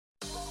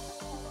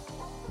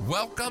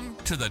Welcome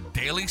to the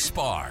Daily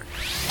Spark,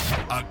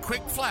 a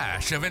quick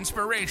flash of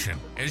inspiration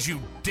as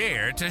you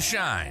dare to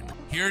shine.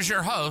 Here's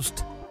your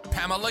host,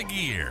 Pamela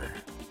Gear.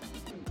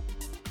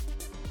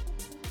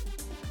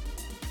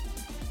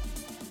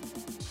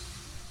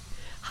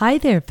 Hi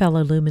there,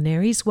 fellow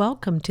luminaries.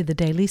 Welcome to the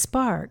Daily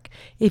Spark.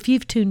 If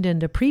you've tuned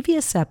into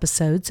previous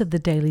episodes of the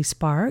Daily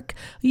Spark,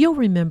 you'll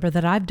remember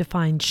that I've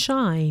defined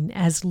shine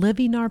as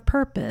living our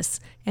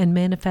purpose and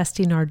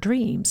manifesting our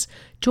dreams.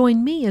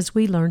 Join me as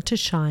we learn to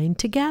shine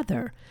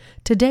together.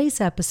 Today's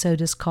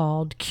episode is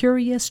called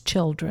Curious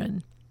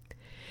Children.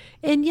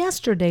 In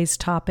yesterday's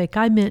topic,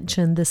 I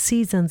mentioned the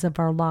seasons of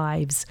our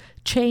lives,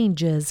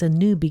 changes, and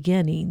new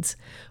beginnings.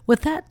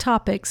 With that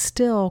topic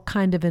still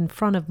kind of in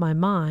front of my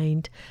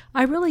mind,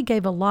 I really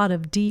gave a lot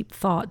of deep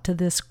thought to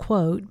this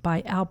quote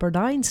by Albert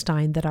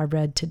Einstein that I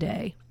read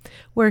today,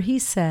 where he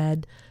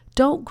said,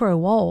 "Don't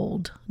grow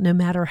old, no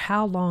matter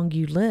how long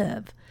you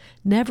live.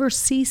 Never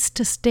cease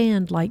to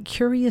stand like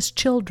curious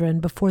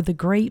children before the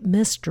great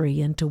mystery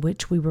into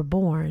which we were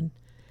born."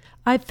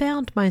 I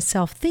found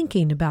myself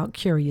thinking about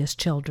curious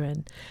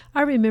children.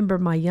 I remember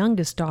my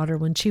youngest daughter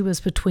when she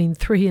was between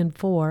 3 and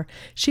 4.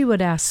 She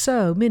would ask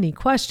so many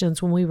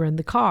questions when we were in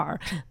the car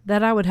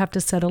that I would have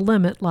to set a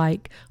limit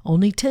like,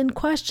 only 10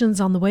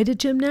 questions on the way to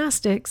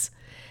gymnastics.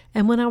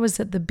 And when I was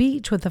at the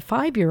beach with a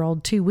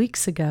 5-year-old 2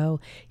 weeks ago,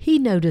 he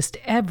noticed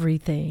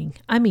everything.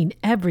 I mean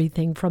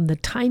everything from the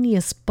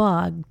tiniest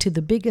bug to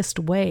the biggest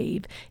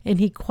wave, and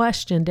he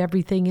questioned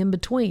everything in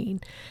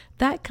between.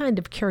 That kind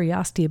of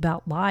curiosity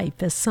about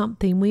life is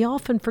something we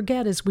often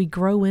forget as we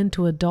grow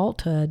into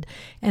adulthood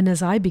and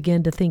as I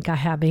begin to think I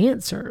have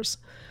answers.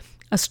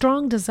 A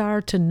strong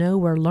desire to know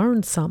or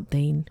learn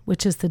something,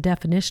 which is the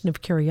definition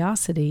of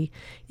curiosity,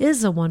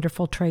 is a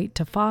wonderful trait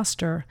to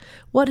foster.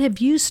 What have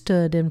you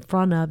stood in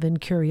front of in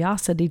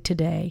curiosity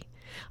today?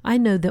 I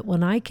know that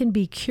when I can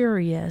be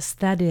curious,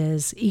 that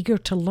is, eager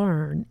to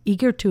learn,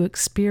 eager to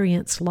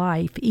experience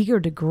life, eager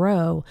to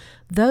grow,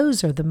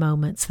 those are the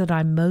moments that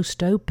I'm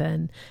most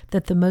open,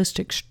 that the most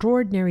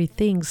extraordinary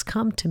things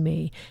come to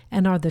me,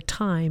 and are the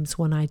times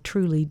when I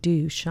truly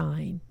do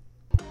shine.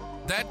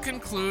 That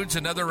concludes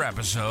another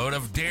episode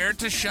of Dare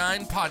to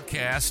Shine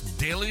Podcast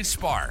Daily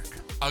Spark,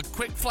 a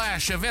quick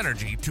flash of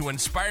energy to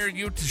inspire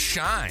you to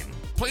shine.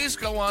 Please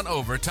go on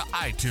over to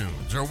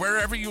iTunes or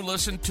wherever you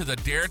listen to the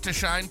Dare to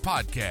Shine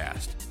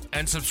podcast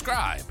and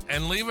subscribe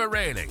and leave a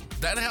rating.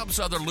 That helps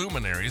other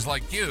luminaries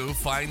like you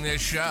find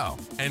this show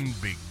and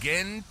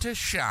begin to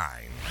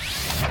shine.